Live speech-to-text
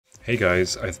Hey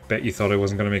guys, I bet you thought I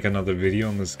wasn't gonna make another video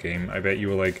on this game. I bet you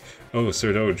were like, oh,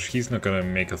 Sir Doge, he's not gonna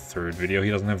make a third video. He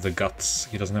doesn't have the guts.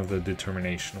 He doesn't have the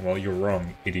determination. Well, you're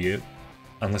wrong, idiot.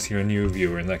 Unless you're a new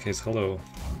viewer. In that case, hello.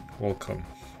 Welcome.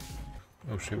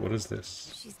 Oh shit, what is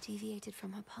this? She's deviated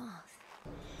from her path.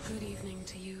 Good evening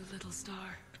to you, little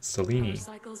star. Selene.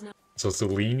 So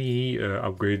Selene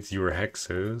upgrades your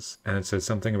hexes, and it says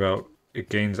something about it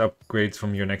gains upgrades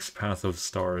from your next path of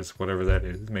stars, whatever that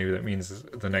is. Maybe that means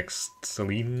the next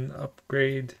Selene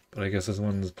upgrade, but I guess this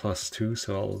one's +2,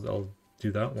 so I'll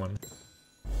do that one.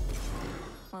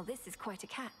 Well, this is quite a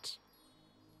catch.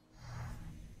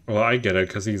 Well, I get it,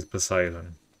 because he's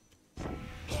Poseidon.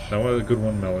 That was a good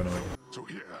one, Melanoid. So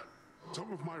here,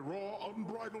 some of my raw,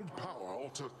 unbridled power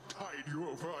ought to tide you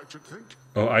over, I should think.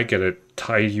 Oh, I get it.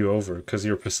 Tide you over, because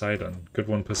you're Poseidon. Good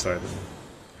one, Poseidon.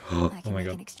 Oh my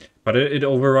god. But it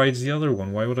overrides the other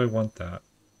one. Why would I want that?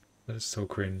 That is so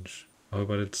cringe. Oh,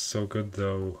 but it's so good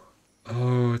though.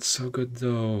 Oh, it's so good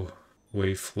though.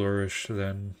 Wave Flourish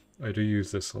then. I do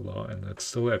use this a lot and that's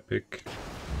still epic.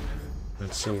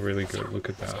 It's still really good. Look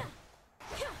at that.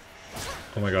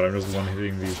 Oh my god, I'm just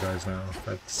one-hitting these guys now.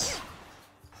 That's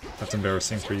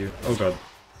embarrassing for you. Oh god.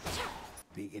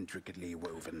 The intricately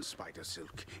woven spider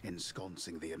silk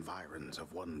ensconcing the environs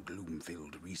of one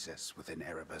gloom-filled recess within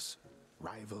Erebus,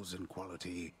 rivals in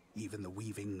quality even the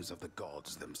weavings of the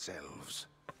gods themselves.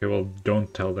 Okay, well,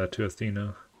 don't tell that to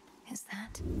Athena. Is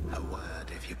that? A word,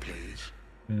 if you please.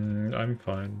 I'm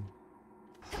fine.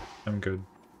 I'm good.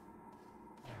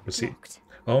 Proceed. Locked.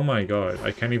 Oh my god,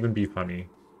 I can't even be funny.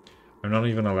 I'm not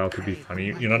even allowed to be funny.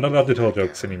 You're not allowed to tell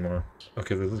jokes anymore.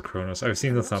 Okay, this is Kronos. I've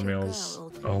seen the thumbnails.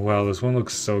 Oh wow, this one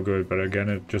looks so good, but again,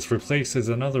 it just replaces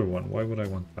another one. Why would I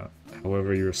want that?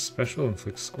 However, your special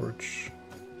inflicts Scorch.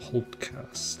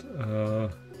 Holtcast.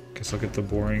 Guess I'll get the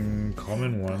boring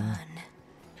common one.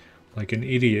 Like an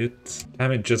idiot.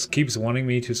 Damn, it just keeps wanting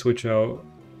me to switch out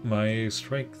my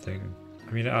strike thing.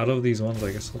 I mean, out of these ones,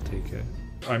 I guess I'll take it.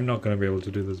 I'm not gonna be able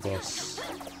to do this boss.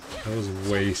 That was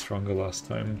way stronger last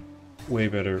time. Way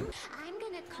better. I'm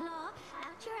gonna claw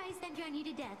out your eyes and drown you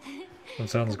to death. That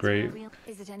sounds great.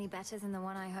 Is it any better than the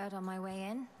one I heard on my way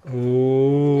in?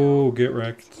 Oh, get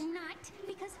wrecked. Not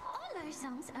because all our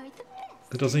songs are the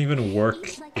best. That doesn't even work,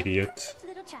 He's like a idiot. perfect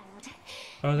little child.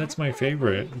 Oh, that's my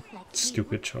favorite.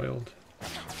 Stupid child.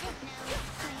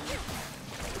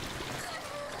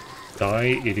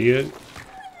 Die, idiot.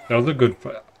 That was a good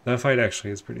fight. That fight actually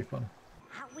is pretty fun.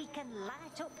 How we can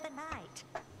light up the night.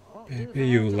 Baby,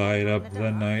 you light up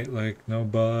the night like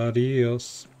nobody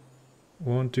else.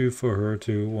 Won't do for her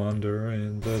to wander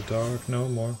in the dark no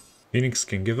more. Phoenix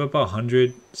can give up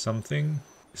 100 something.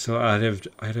 So I'd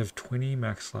have 20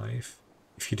 max life.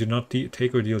 If you do not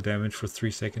take or deal damage for 3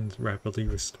 seconds, rapidly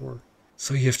restore.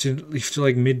 So you have to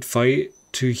like mid-fight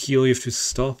to heal, you have to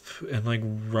stop and like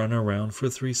run around for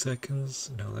 3 seconds?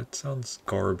 No, that sounds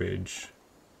garbage.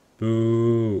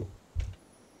 Boo.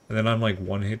 And then I'm like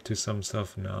one hit to some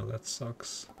stuff. No, that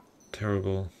sucks.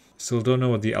 Terrible. Still don't know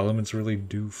what the elements really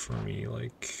do for me.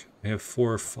 Like, I have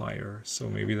 4 fire, so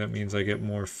maybe that means I get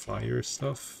more fire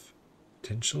stuff,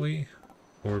 potentially.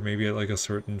 Or maybe at like a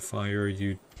certain fire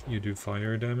you do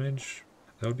fire damage.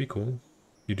 That would be cool.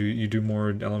 You do more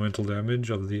elemental damage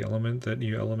of the element that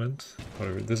you element.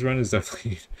 Whatever. This run is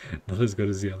definitely not as good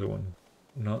as the other one.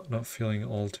 Not feeling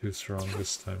all too strong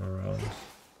this time around.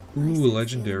 Ooh,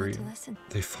 legendary.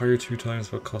 They fire 2 times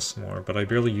but cost more, but I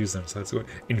barely use them, so that's good.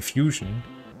 Infusion.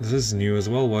 This is new as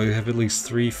well. While you have at least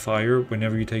 3 fire,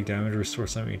 whenever you take damage, restore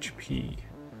some HP.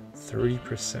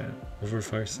 30% over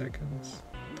 5 seconds.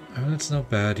 I mean, that's not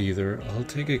bad either. I'll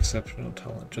take exceptional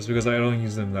talent, just because I don't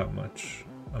use them that much.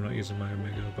 I'm not using my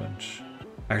Omega a bunch.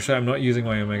 Actually, I'm not using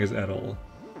my Omegas at all.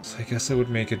 So I guess I would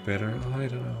make it better. Oh, I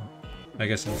don't know. I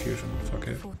guess infusion. Fuck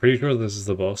it. Pretty sure this is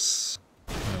the boss.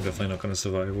 I'm definitely not going to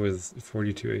survive with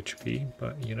 42 HP,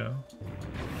 but you know.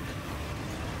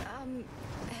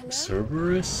 Hello?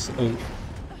 Cerberus? Oh,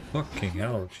 fucking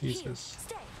hell, Jesus.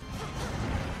 Stay.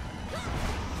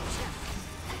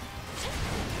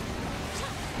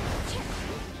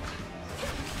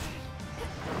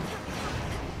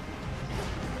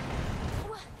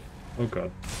 Oh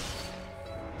god.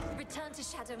 Return to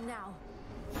shadow now.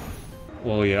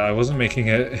 Well, yeah, I wasn't making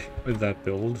it with that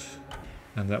build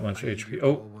and that much HP.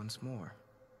 Oh, once more.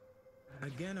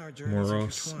 Again, our journeys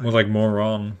Moros. intertwine. More like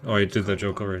Moron. Oh, I did that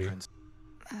joke already. Where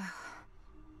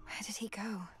did he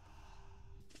go?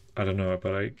 I don't know,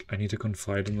 but I need to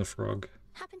confide in the frog.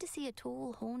 Happen to see a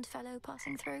tall, horned fellow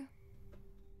passing through?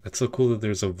 That's so cool that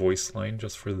there's a voice line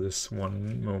just for this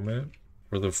one moment.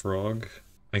 For the frog.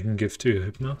 I can give to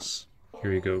Hypnos.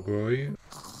 Here you go, boy.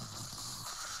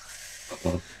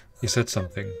 You said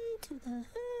something.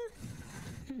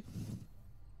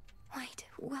 Wait,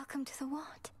 welcome to the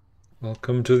what?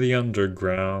 Welcome to the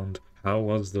underground. How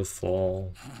was the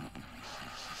fall?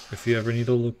 If you ever need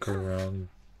a look around,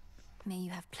 May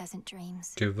you have pleasant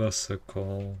dreams. give us a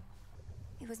call.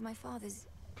 It was my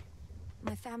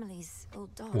family's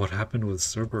old dog. What happened with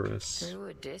Cerberus? Through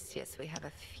Odysseus, we have a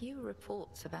few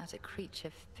reports about a creature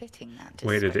fitting that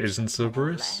Wait, it description, isn't more or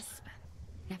Cerberus? less.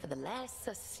 Nevertheless,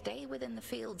 a stay within the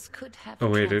fields could have Oh a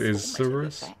wait, it is transformative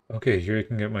Cerberus? effect. Okay, here I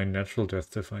can get my natural death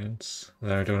defiance.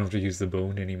 Then I don't have to use the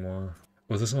bone anymore.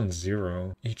 Oh, this one's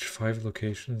 0. Each 5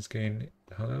 locations gain...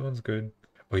 Oh, that one's good.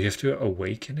 Oh, you have to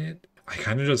awaken it? I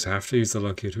kind of just have to use the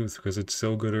Lucky Tooth because it's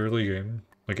so good early game.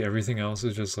 Like everything else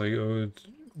is just like, oh,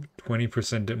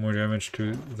 20% more damage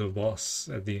to the boss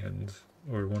at the end.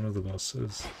 Or one of the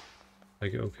bosses.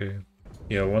 Like, okay.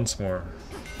 Yeah, once more.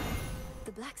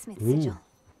 The blacksmith Ooh. sigil.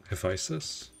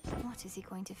 Hephaestus? What, is he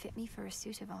going to fit me for a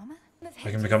suit of armor?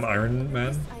 I can become Iron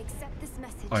Man? I accept this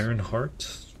message. Iron Heart?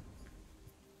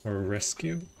 Or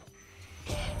Rescue?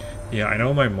 Yeah, I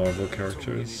know my Marvel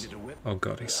characters. Oh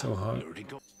god, he's so hot.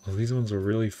 Oh, these ones are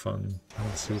really fun.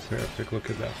 Oh, super epic, look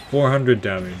at that. 400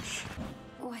 damage.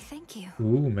 Why, thank you.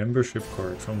 Ooh, membership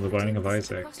card from the Binding of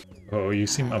Isaac. Oh, you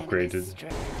seem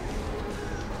upgraded.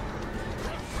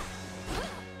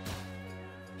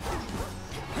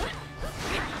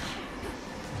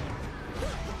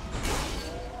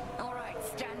 All right,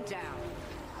 stand down.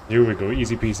 Here we go,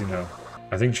 easy peasy now.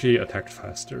 I think she attacked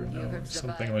faster You now, have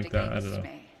something survived like that, I don't against know.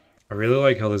 me. I really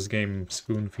like how this game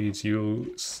spoon feeds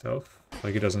you stuff.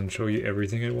 Like it doesn't show you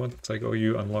everything at once. It's like, oh,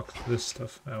 you unlocked this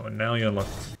stuff now, and now you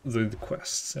unlocked the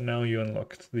quests, and now you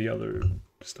unlocked the other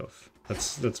stuff.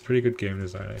 That's pretty good game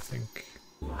design, I think.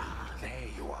 There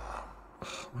you are.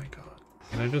 Oh my god.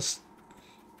 Can I just...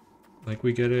 Like,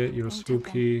 we get it, you're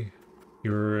spooky,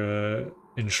 you're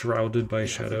enshrouded by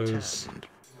shadows.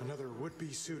 Another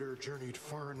would-be suitor journeyed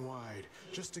far and wide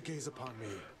just to gaze upon me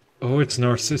Oh, it's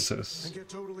Narcissus. and get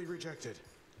totally rejected.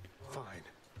 Fine.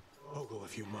 Ogle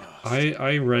if you must.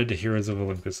 I read Heroes of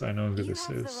Olympus, I know who You this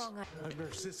have the is. wrong I'm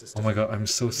Narcissus. Oh my god, I'm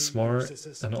so smart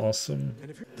and awesome. And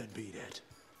if you're then beat it.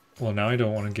 Well, now I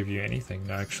don't want to give you anything.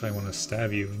 Now actually I want to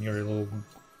stab you and your little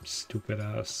stupid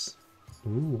ass.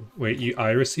 Ooh, wait,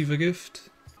 I receive a gift?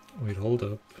 Wait, hold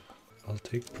up. I'll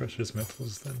take precious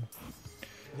metals then.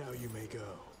 Now you may go.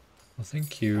 Well,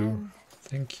 thank you.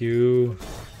 Thank you.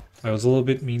 I was a little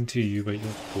bit mean to you, but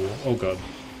you're cool. Oh god.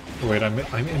 Wait, I'm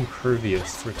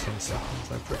impervious for 10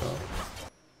 seconds, I forgot.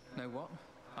 Know what?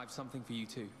 I've something for you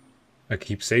too. A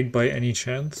keepsake by any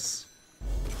chance?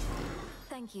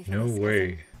 Thank you for No this,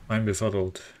 way. I'm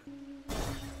befuddled.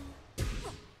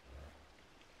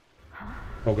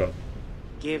 Oh god.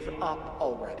 Give up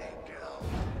already, girl.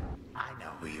 I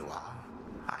know who you are.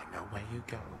 I know where you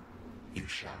go. You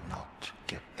shall not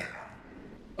get there.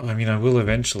 I mean, I will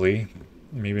eventually.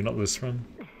 Maybe not this run.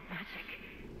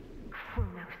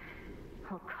 Kronos.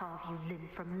 I'll carve you limb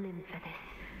from limb for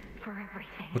this. For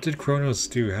everything. What did Kronos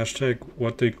do? Hashtag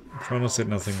what did Kronos did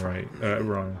nothing right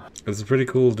wrong. It's a pretty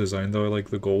cool design though. I like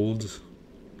the gold.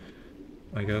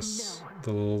 I guess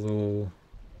the little.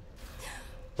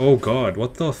 Oh god!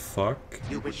 What the fuck?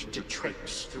 You wish to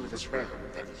traipse through this realm,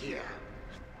 then here,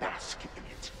 bask in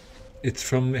it. It's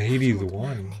from Hades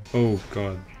 1. Oh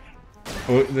god.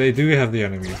 Oh, they do have the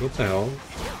enemies. What the hell?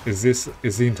 Is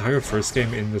the entire first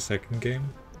game in the second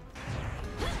game?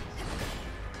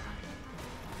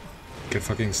 Get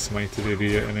fucking smited,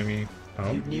 idiot enemy.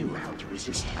 Oh. You knew how to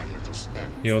resist my little spell.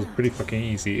 Yeah, it was pretty fucking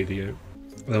easy, idiot.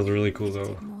 That was really cool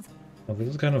though. Well, this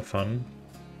is kind of fun.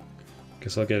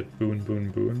 Guess I'll get boon,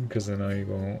 boon, boon, because then I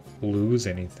won't lose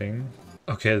anything.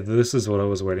 Okay, this is what I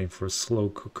was waiting for. Slow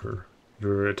cooker.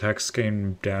 Your attacks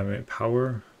gain damage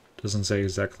power. Doesn't say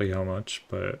exactly how much,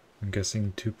 but I'm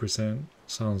guessing 2%.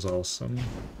 Sounds awesome.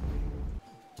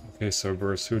 Okay,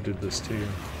 Cerberus, who did this to you?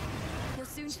 You'll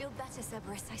soon feel better,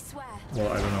 Cerberus, I swear.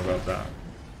 Well, I don't know about that.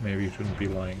 Maybe you shouldn't be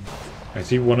lying. I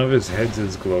see one of his heads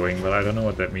is glowing, but I don't know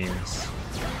what that means.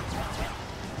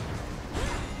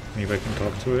 Maybe I can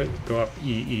talk to it? Go up,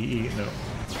 E. No.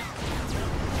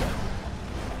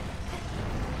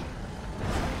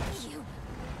 You.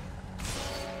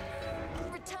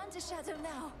 Return to Shadow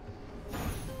now.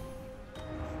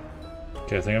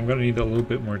 Okay, I think I'm gonna need a little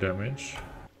bit more damage.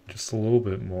 Just a little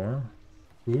bit more.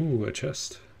 Ooh, a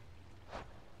chest.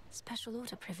 Special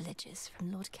order privileges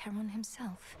from Lord Charon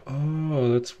himself.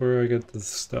 Oh, that's where I get the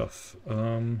stuff.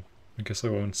 I guess I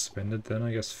won't spend it then.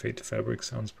 I guess Fate Fabric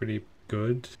sounds pretty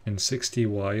good. And 60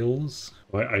 wiles.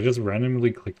 I just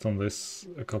randomly clicked on this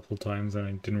a couple times and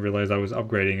I didn't realize I was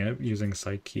upgrading it using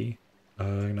Psyche.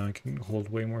 Now I can hold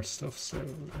way more stuff, so,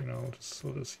 you know, just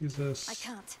let us use this. I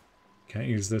can't. Can't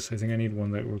use this. I think I need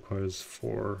one that requires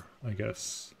 4, I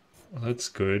guess. Well, that's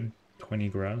good. 20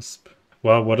 grasp.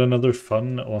 Wow, what another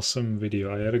fun, awesome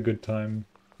video. I had a good time,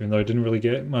 even though I didn't really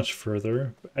get much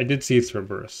further. I did see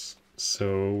Cerberus,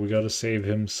 so we gotta save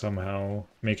him somehow,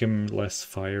 make him less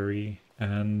fiery.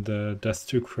 And death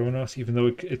to Kronos, even though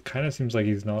it kind of seems like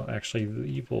he's not actually the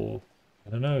evil.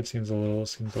 I don't know, it seems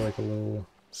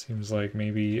like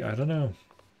maybe, I don't know.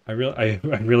 I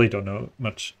really don't know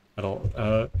much at all.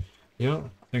 Yeah,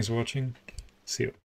 thanks for watching. See you.